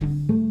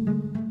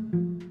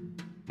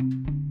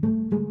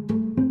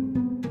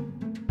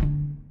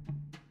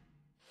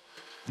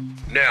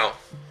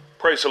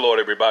Praise the Lord,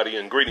 everybody,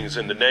 and greetings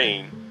in the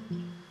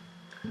name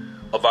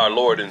of our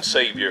Lord and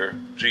Savior,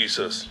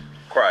 Jesus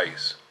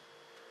Christ.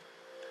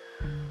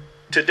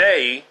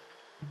 Today,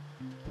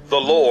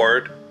 the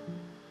Lord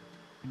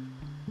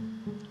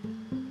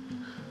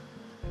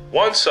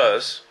wants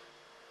us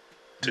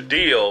to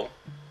deal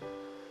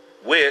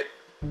with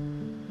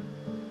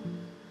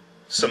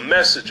some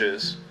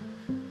messages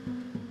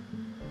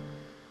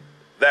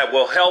that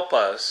will help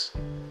us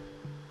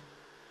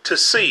to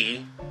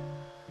see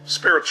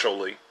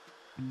spiritually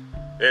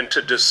and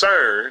to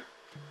discern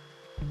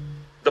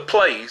the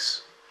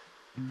place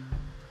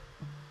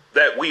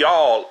that we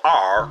all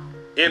are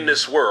in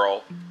this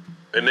world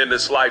and in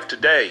this life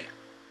today.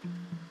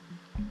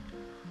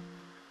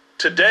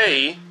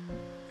 Today,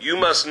 you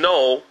must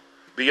know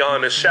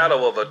beyond a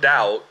shadow of a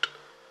doubt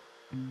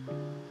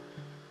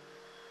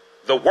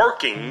the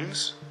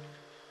workings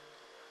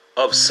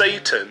of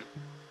Satan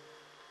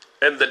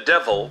and the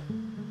devil,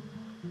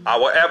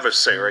 our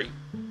adversary,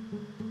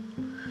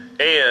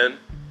 and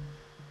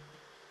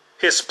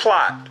his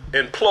plot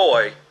and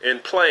ploy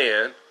and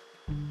plan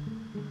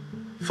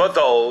for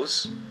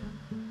those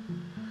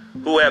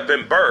who have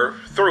been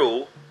birthed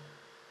through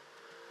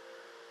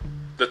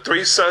the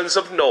three sons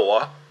of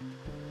Noah,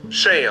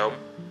 Shem,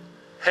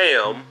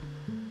 Ham,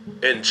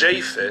 and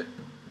Japheth,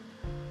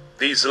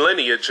 these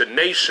lineage and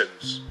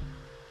nations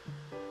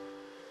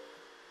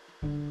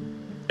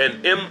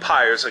and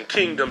empires and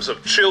kingdoms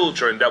of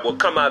children that will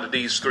come out of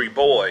these three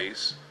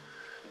boys.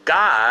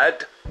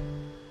 God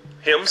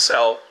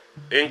himself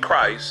in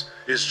Christ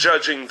is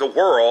judging the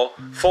world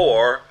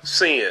for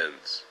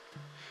sins.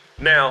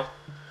 Now,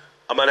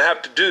 I'm going to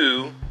have to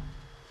do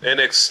an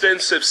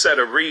extensive set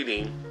of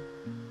reading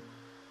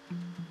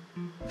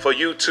for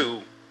you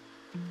to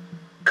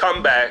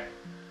come back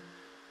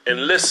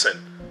and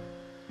listen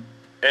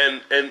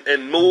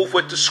and move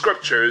with the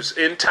scriptures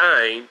in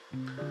time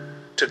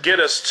to get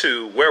us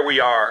to where we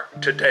are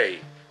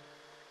today.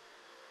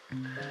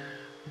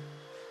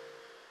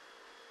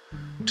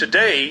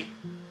 Today,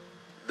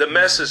 the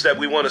message that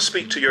we want to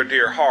speak to your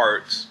dear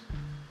hearts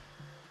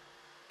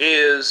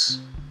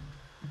is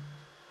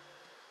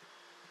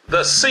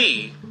the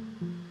sea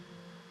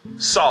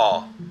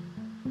saw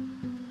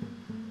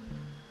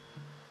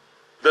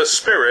the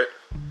spirit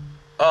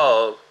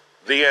of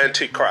the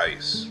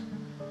Antichrist.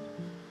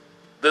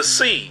 The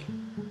sea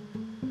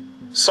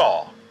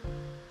saw.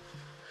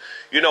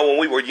 You know, when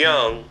we were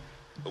young,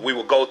 we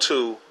would go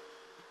to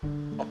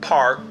a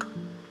park.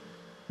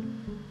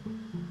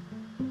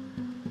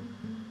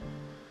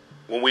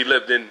 When we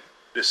lived in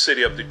the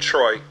city of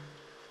Detroit,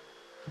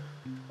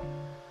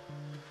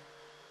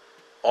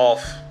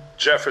 off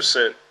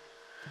Jefferson,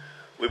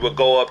 we would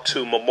go up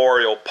to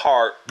Memorial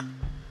Park.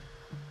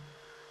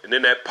 And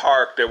in that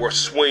park, there were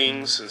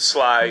swings and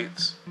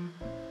slides.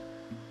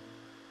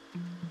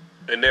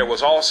 And there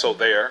was also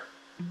there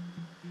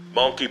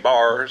monkey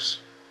bars.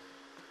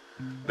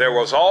 There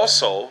was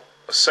also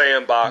a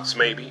sandbox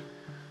maybe,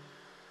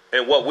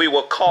 and what we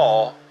would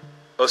call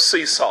a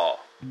seesaw.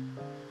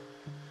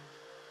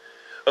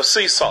 A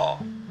seesaw.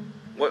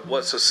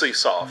 What's a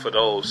seesaw for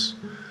those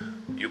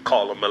you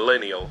call them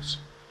millennials?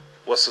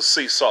 What's a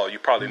seesaw? You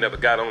probably never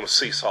got on a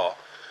seesaw.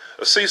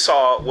 A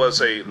seesaw was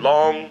a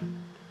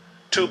long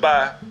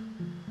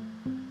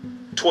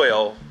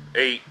 2x12,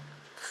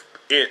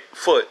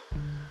 8-foot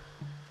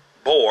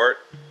board,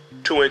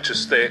 2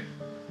 inches thick,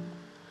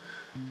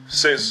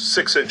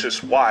 6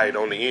 inches wide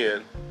on the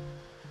end,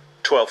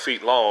 12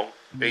 feet long,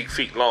 8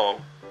 feet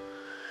long.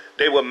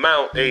 They would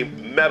mount a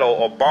metal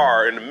or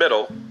bar in the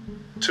middle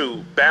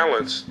to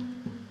balance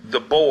the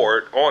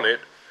board on it,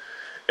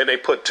 and they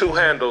put two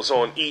handles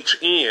on each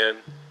end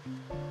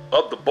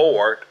of the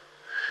board,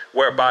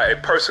 whereby a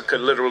person could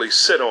literally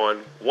sit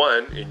on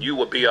one, and you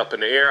would be up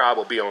in the air, I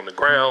would be on the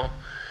ground,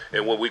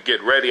 and when we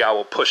get ready, I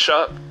will push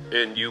up,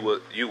 and you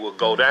would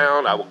go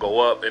down, I would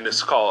go up, and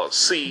it's called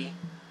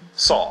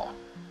seesaw.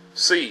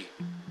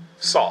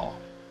 Seesaw.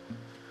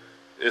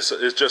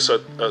 It's just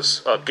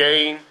a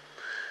game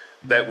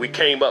that we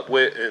came up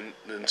with, and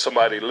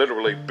somebody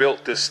literally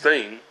built this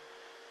thing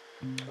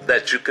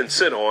that you can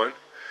sit on,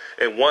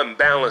 and one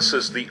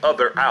balances the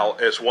other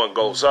out as one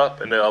goes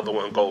up and the other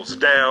one goes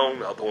down,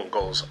 the other one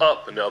goes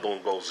up and the other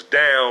one goes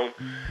down.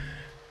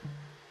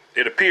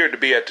 It appeared to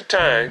be at the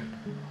time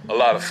a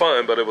lot of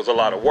fun, but it was a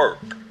lot of work.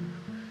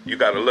 You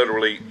got to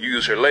literally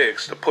use your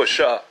legs to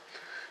push up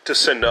to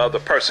send the other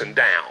person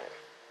down.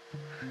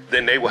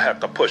 Then they will have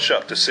to push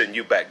up to send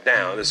you back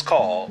down.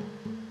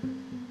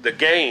 The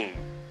game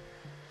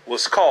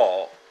was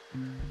called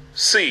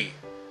seesaw.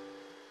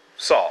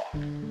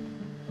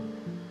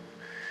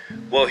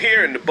 Well,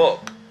 here in the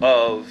book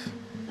of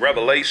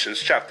Revelations,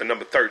 chapter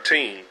number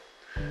 13,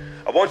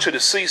 I want you to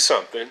see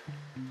something.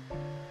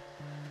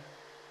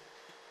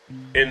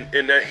 In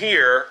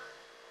here,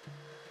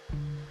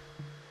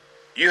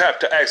 you have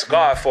to ask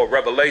God for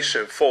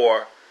revelation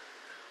for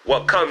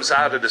what comes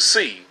out of the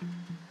sea.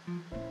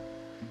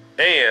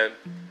 And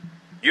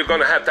you're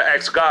going to have to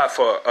ask God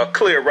for a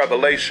clear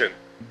revelation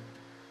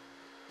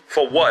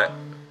for what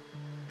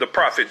the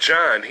prophet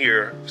John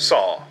here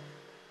saw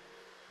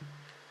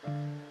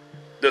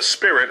the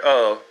spirit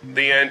of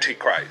the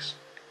Antichrist.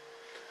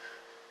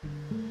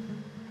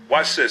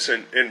 Watch this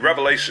in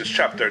Revelation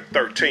chapter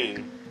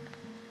 13.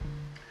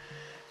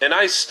 And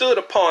I stood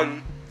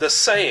upon the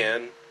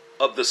sand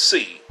of the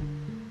sea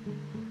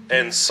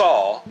and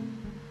saw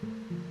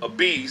a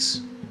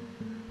beast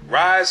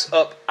rise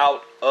up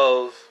out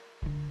of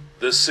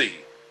the sea,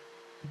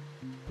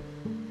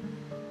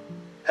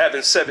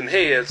 having 7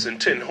 heads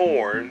and 10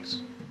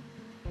 horns.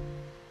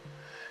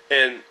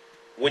 And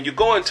when you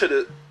go into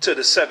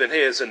the 7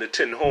 heads and the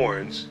 10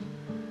 horns,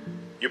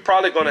 you're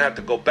probably going to have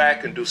to go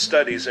back and do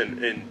studies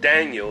in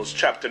Daniel's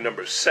chapter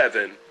number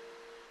 7,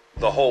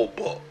 the whole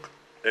book.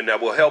 And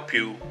that will help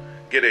you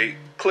get a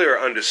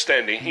clear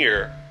understanding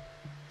here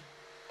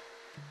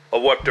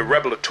of what the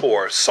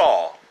revelator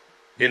saw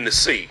in the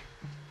sea.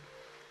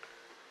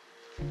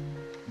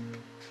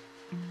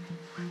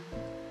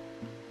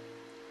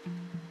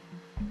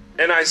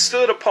 And I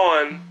stood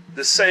upon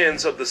the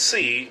sands of the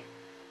sea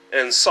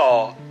and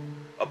saw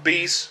a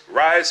beast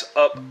rise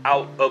up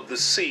out of the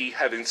sea,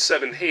 having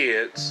 7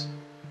 heads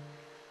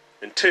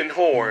and 10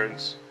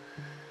 horns,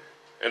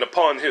 and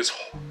upon his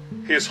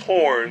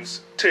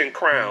horns 10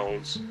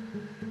 crowns,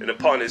 and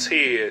upon his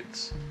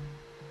heads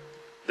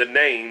the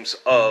names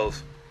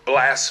of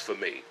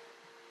blasphemy.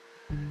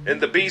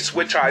 And the beast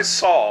which I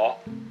saw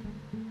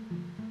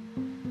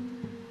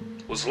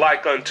was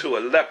like unto a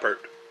leopard,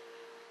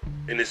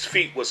 and his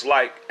feet was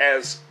like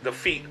as the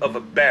feet of a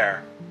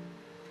bear,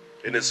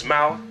 and his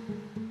mouth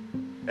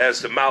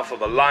as the mouth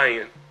of a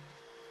lion.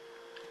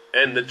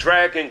 And the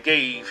dragon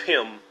gave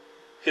him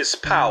his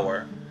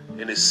power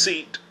and his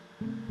seat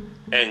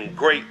and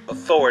great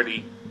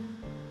authority.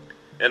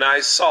 And I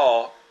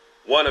saw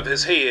one of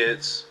his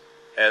heads,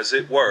 as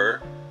it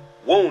were,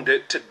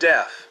 wounded to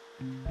death.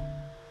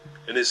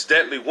 And his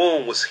deadly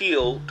wound was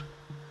healed,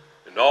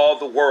 and all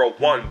the world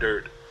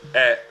wondered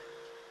at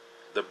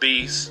the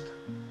beast.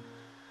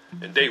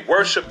 And they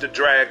worshipped the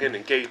dragon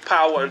and gave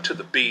power unto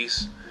the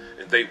beast.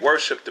 And they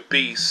worshipped the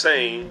beast,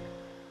 saying,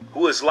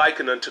 Who is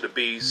likened unto the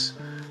beast,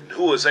 and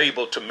who is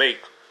able to make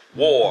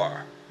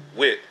war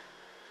with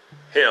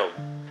him?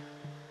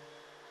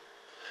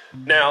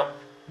 Now,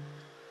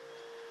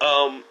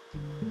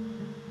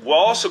 we're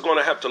also going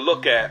to have to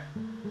look at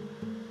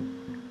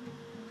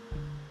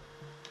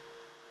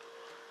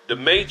the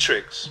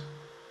matrix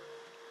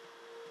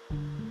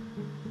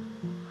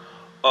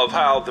of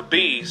how the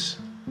beast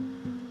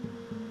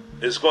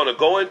is going to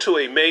go into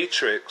a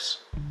matrix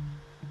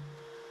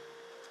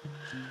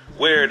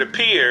where it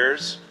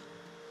appears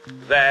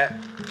that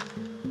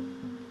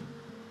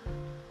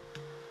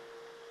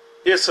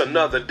it's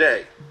another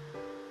day,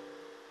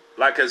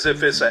 like as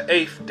if it's an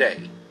 8th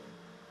day,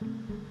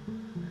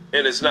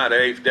 and it's not an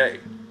 8th day,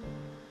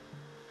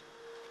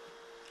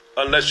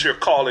 unless you're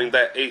calling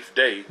that 8th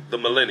day the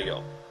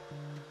millennial.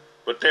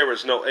 But there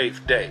is no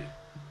 8th day.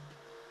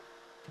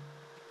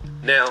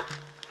 Now,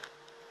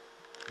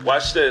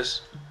 watch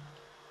this.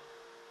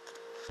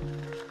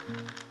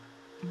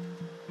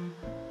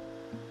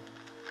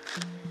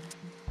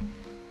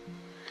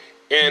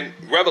 In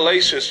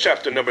Revelation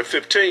chapter number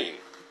 15,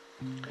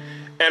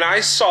 and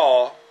I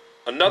saw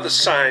another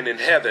sign in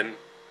heaven,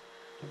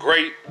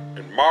 great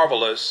and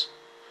marvelous,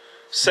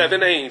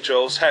 7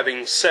 angels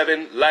having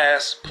 7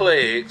 last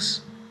plagues,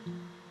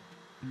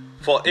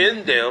 for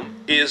in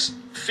them is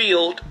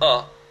filled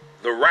up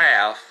the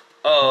wrath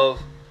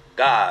of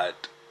God.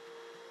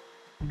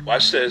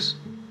 Watch this.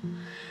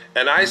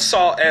 And I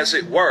saw, as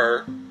it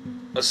were,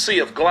 a sea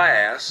of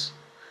glass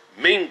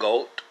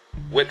mingled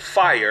with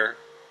fire,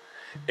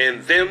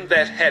 and them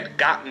that had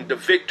gotten the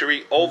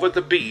victory over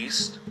the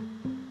beast,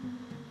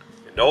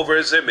 and over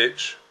his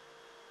image,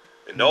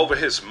 and over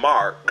his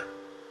mark,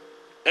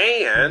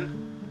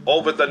 and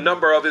over the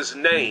number of his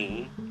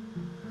name,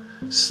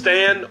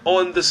 stand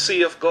on the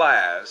sea of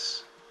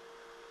glass,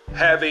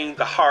 having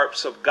the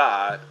harps of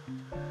God.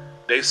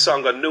 They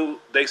sung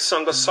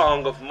a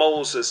song of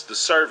Moses, the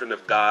servant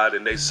of God,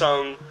 and they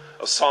sung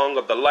a song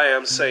of the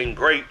Lamb, saying,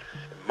 Great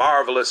and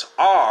marvelous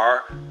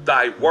are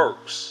thy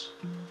works,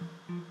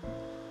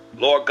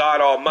 Lord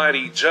God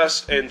Almighty.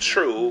 Just and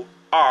true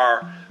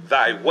are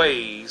thy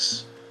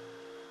ways,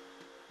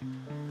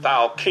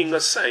 thou King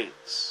of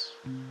saints.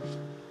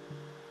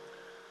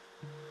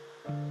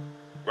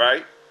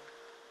 Right?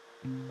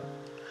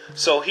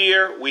 So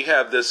here we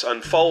have this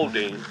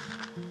unfolding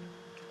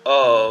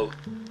of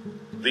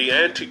the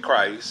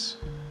Antichrist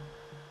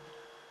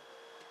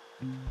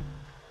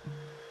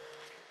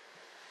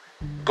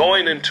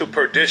going into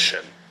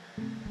perdition.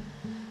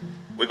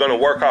 We're going to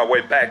work our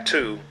way back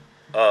to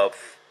 1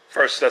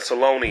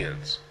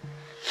 Thessalonians.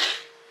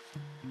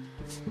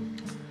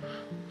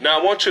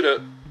 Now I want you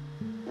to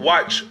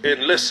watch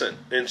and listen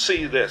and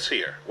see this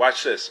here.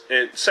 Watch this.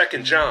 In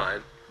 2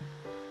 John,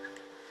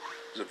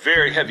 it's a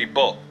very heavy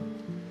book.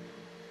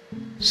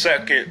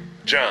 2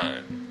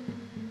 John,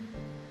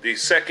 the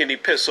second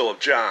epistle of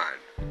John.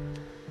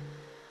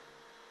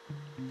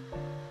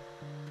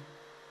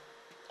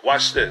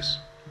 Watch this.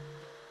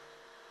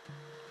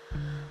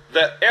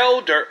 the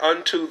elder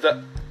unto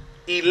the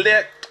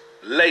elect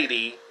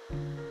lady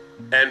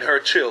and her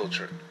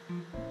children.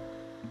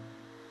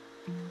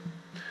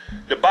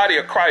 The body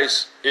of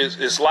Christ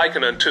is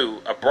likened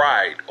unto a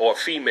bride or a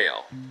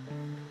female.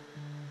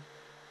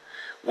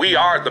 We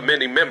are the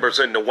many members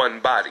in the one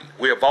body.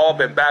 We have all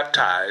been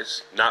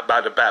baptized, not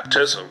by the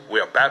baptism. We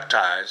are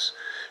baptized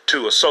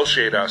to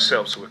associate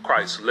ourselves with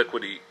Christ's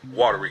liquidy,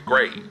 watery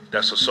grave.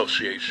 That's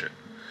association.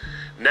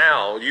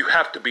 Now you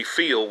have to be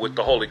filled with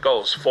the Holy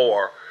Ghost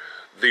for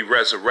the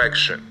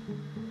resurrection.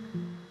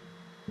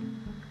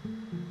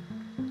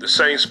 The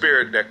same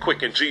spirit that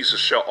quickened Jesus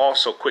shall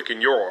also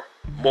quicken your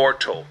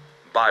mortal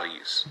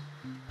bodies.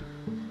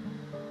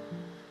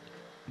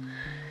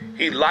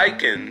 He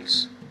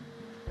likens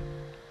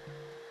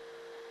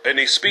and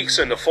he speaks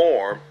in the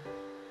form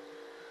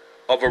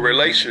of a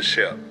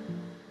relationship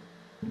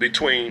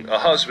between a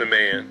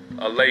husbandman,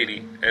 a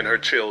lady, and her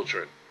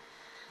children.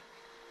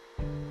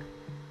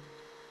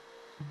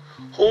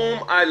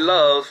 Whom I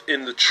love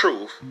in the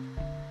truth,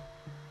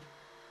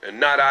 and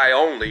not I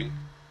only,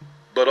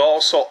 but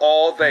also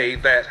all they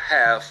that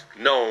have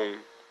known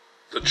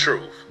the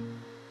truth.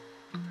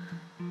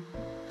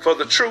 For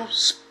the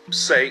truth's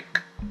sake,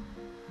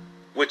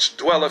 which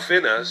dwelleth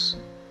in us,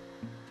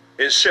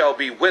 and shall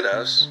be with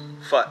us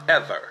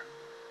forever.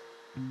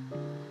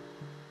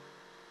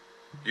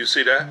 You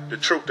see that? The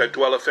truth that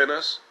dwelleth in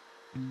us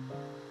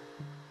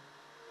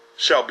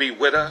shall be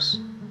with us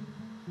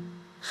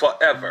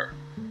forever.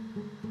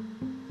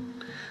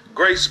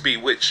 Grace be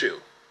with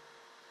you,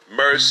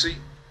 mercy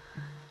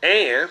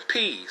and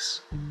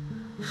peace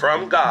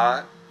from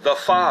God the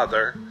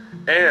Father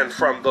and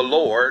from the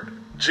Lord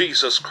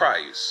Jesus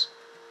Christ,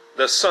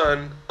 the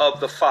Son of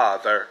the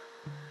Father,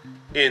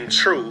 in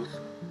truth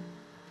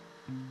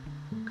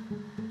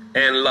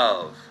and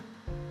love.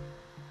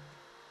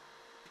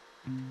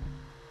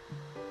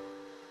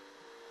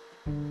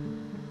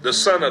 The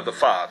Son of the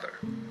Father,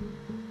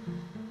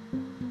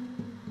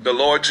 the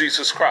Lord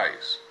Jesus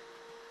Christ.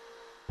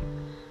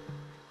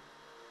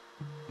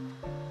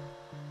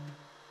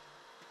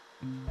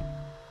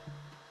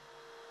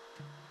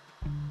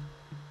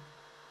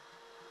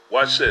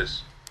 Watch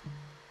this.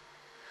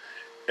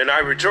 And I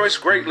rejoice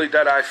greatly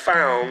that I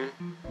found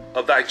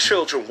of thy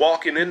children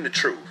walking in the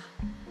truth.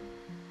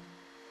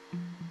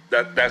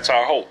 That's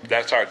our hope.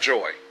 That's our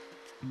joy.